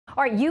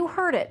All right, you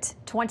heard it.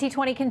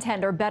 2020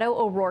 contender Beto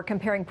O'Rourke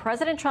comparing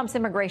President Trump's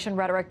immigration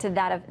rhetoric to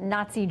that of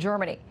Nazi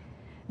Germany.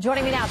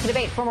 Joining me now to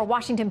debate, former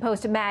Washington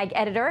Post mag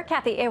editor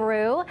Cathy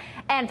Heroux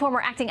and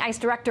former acting ICE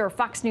director,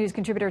 Fox News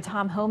contributor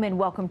Tom Homan.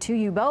 Welcome to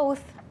you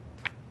both.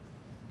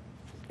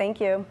 Thank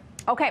you.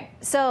 Okay,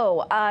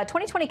 so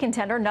 2020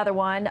 contender, another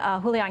one,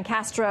 Julian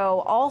Castro,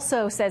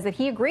 also says that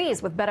he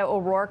agrees with Beto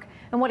O'Rourke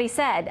and what he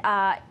said.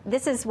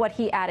 This is what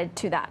he added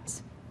to that.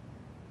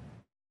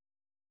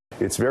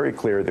 It's very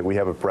clear that we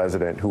have a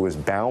president who is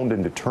bound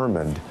and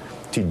determined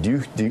to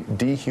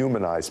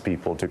dehumanize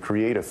people, to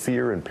create a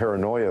fear and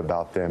paranoia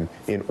about them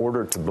in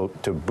order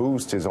to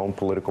boost his own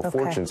political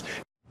fortunes.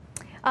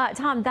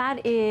 Tom,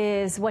 that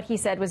is what he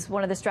said was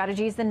one of the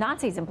strategies the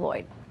Nazis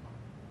employed.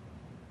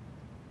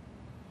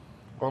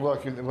 Well,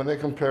 look, when they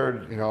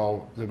compared,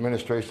 the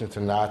administration to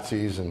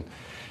Nazis, and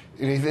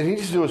he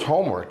needs to do his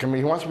homework. I mean,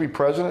 he wants to be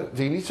president.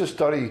 He needs to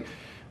study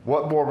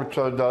what Border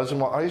Patrol does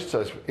and what ICE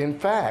does. In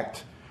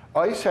fact,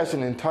 ICE has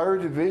an entire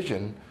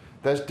division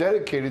that's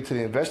dedicated to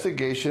the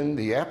investigation,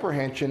 the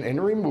apprehension, and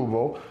the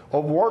removal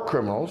of war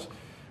criminals.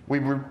 We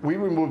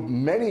removed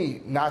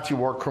many Nazi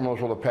war criminals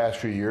over the past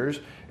few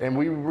years, and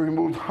we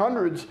removed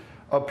hundreds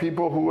of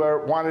people who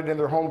are wanted in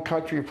their home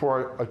country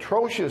for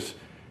atrocious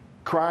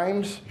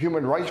crimes,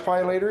 human rights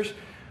violators.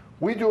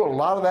 We do a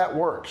lot of that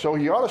work. So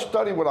he ought to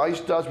study what ICE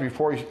does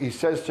before he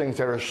says things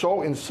that are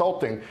so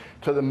insulting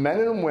to the men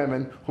and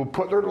women who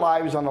put their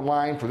lives on the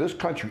line for this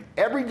country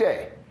every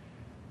day.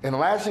 And the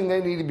last thing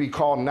they need to be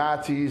called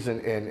Nazis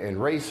and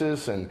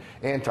racists and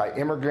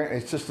anti-immigrant.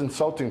 It's just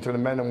insulting to the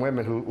men and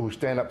women who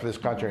stand up for this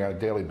country on a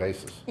daily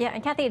basis. Yeah,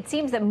 and Cathy, it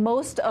seems that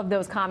most of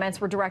those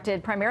comments were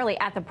directed primarily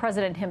at the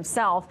president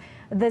himself.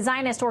 The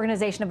Zionist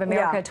Organization of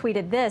America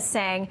tweeted this,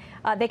 saying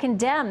they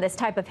condemn this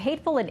type of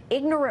hateful and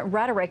ignorant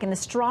rhetoric in the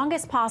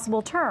strongest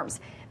possible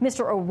terms.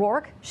 Mr.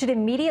 O'Rourke should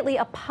immediately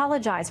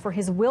apologize for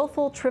his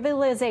willful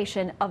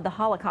trivialization of the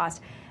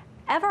Holocaust.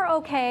 Ever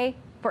okay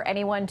for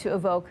anyone to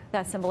evoke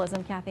that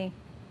symbolism, Cathy?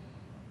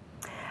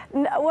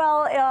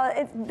 Well,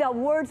 the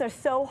words are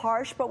so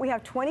harsh, but we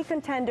have 20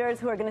 contenders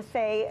who are going to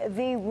say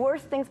the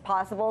worst things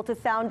possible to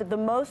sound the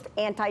most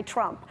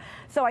anti-Trump.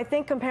 So I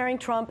think comparing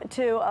Trump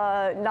to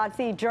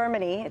Nazi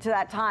Germany to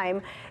that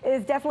time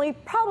is definitely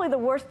probably the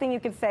worst thing you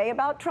could say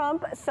about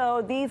Trump.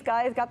 So these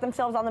guys got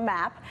themselves on the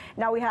map.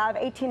 Now we have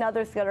 18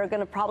 others that are going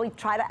to probably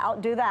try to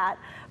outdo that.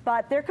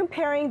 But they're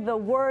comparing the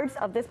words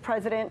of this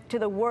president to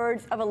the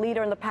words of a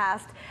leader in the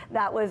past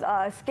that was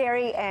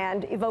scary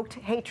and evoked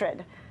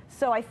hatred.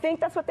 So I think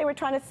that's what they were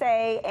trying to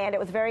say, and it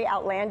was very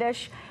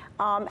outlandish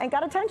and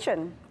got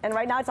attention. And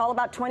right now it's all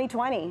about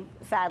 2020,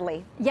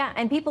 sadly. Yeah,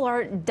 and people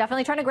are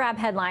definitely trying to grab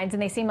headlines,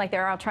 and they seem like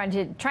they're out trying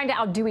to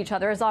outdo each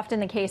other, as often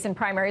the case in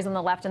primaries on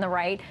the left and the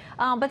right.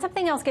 But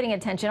something else getting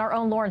attention, our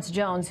own Lawrence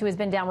Jones, who has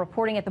been down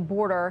reporting at the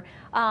border,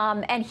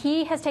 and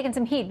he has taken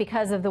some heat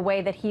because of the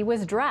way that he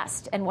was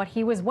dressed and what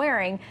he was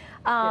wearing.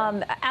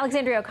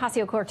 Alexandria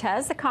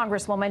Ocasio-Cortez, the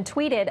congresswoman,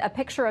 tweeted a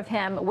picture of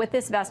him with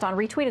this vest on,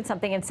 retweeted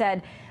something and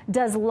said,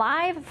 "Does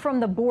live from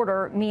the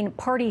border mean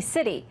Party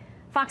City?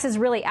 Fox is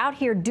really out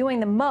here doing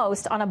the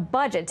most on a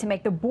budget to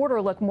make the border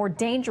look more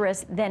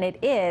dangerous than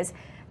it is."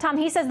 Tom,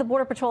 he says the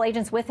Border Patrol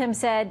agents with him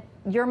said,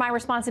 "You're my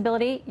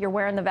responsibility. You're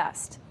wearing the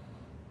vest."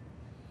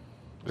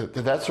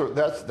 That's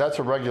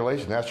a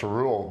regulation. That's a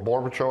rule.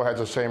 Border Patrol has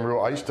the same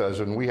rule ICE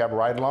does, and we have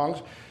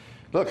ride-alongs.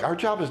 Look, our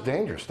job is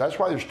dangerous. That's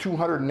why there's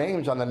 200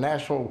 names on the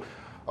National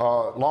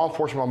Law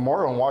Enforcement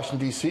Memorial in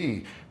Washington,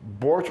 D.C.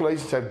 Border Patrol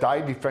agents have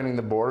died defending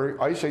the border.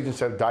 ICE agents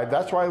have died.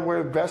 That's why we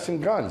wear vests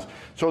and guns.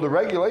 So the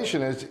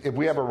regulation is if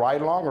we have a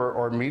ride-along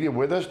or media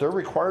with us, they're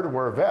required to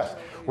wear a vest.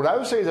 What I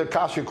would say to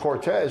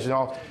Ocasio-Cortez,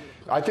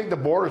 I think the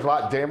border is a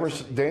lot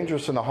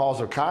dangerous in the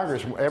halls of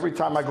Congress. Every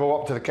time I go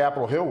up to the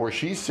Capitol Hill where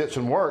she sits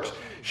and works,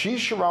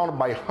 she's surrounded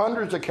by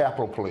hundreds of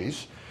Capitol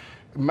Police,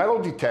 metal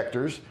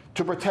detectors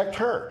to protect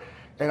her.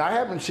 And I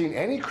haven't seen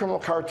any criminal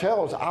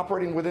cartels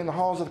operating within the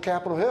halls of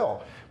Capitol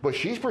Hill. But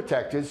she's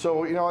protected.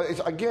 So,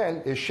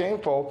 it's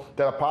shameful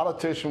that a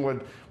politician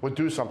would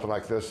do something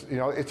like this.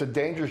 It's a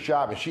dangerous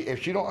job. And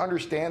if she don't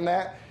understand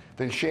that,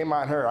 then shame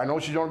on her. I know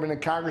she's only been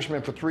a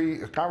congresswoman for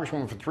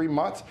 3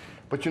 months.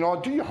 But,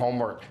 do your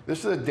homework. This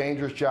is a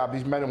dangerous job.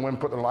 These men and women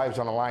put their lives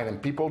on the line,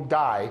 and people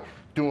die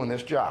doing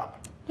this job.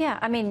 Yeah,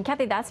 I mean,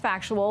 Cathy, that's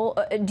factual.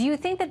 Do you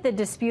think that the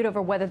dispute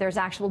over whether there's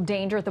actual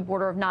danger at the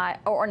border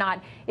or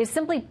not is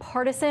simply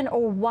partisan,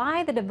 or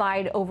why the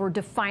divide over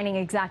defining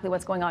exactly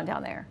what's going on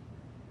down there?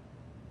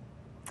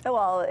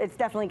 Well, it's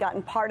definitely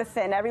gotten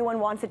partisan. Everyone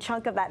wants a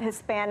chunk of that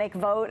Hispanic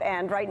vote,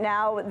 and right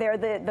now they're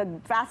the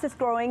fastest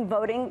growing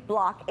voting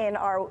bloc in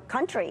our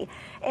country.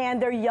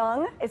 And they're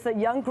young. It's a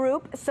young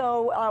group.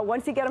 So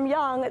once you get them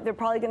young, they're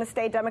probably going to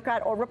stay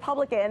Democrat or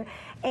Republican.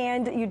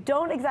 And you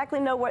don't exactly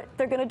know what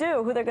they're going to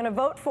do, who they're going to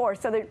vote for.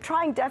 So they're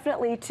trying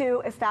definitely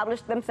to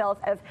establish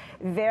themselves as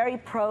very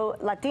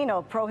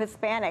pro-Latino,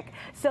 pro-Hispanic.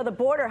 So the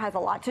border has a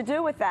lot to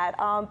do with that.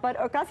 But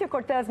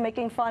Ocasio-Cortez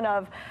making fun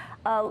of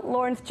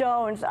Lawrence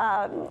Jones,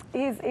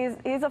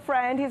 he's a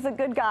friend, he's a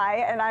good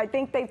guy, and I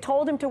think they've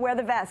told him to wear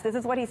the vest. This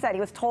is what he said.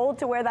 He was told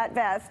to wear that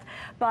vest,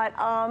 but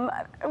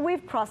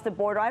we've crossed the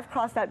border. I've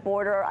crossed that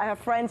border. I have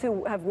friends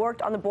who have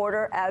worked on the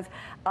border as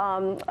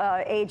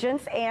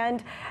agents,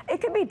 and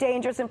it could be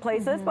dangerous in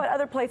places, but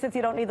other places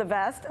you don't need the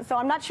vest. So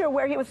I'm not sure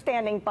where he was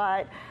standing,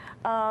 but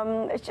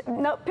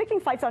no, picking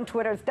fights on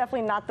Twitter is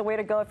definitely not the way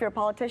to go if you're a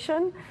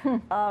politician.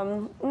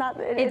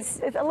 It's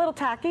a little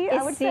tacky,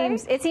 I would say.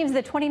 It seems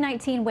the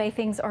 2019 way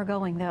things are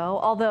going, though,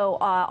 although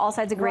all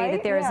sides agree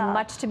that there is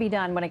much to be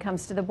done when it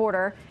comes to the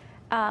border.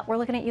 We're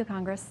looking at you,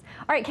 Congress.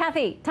 All right,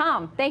 Kathy,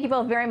 Tom, thank you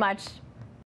both very much.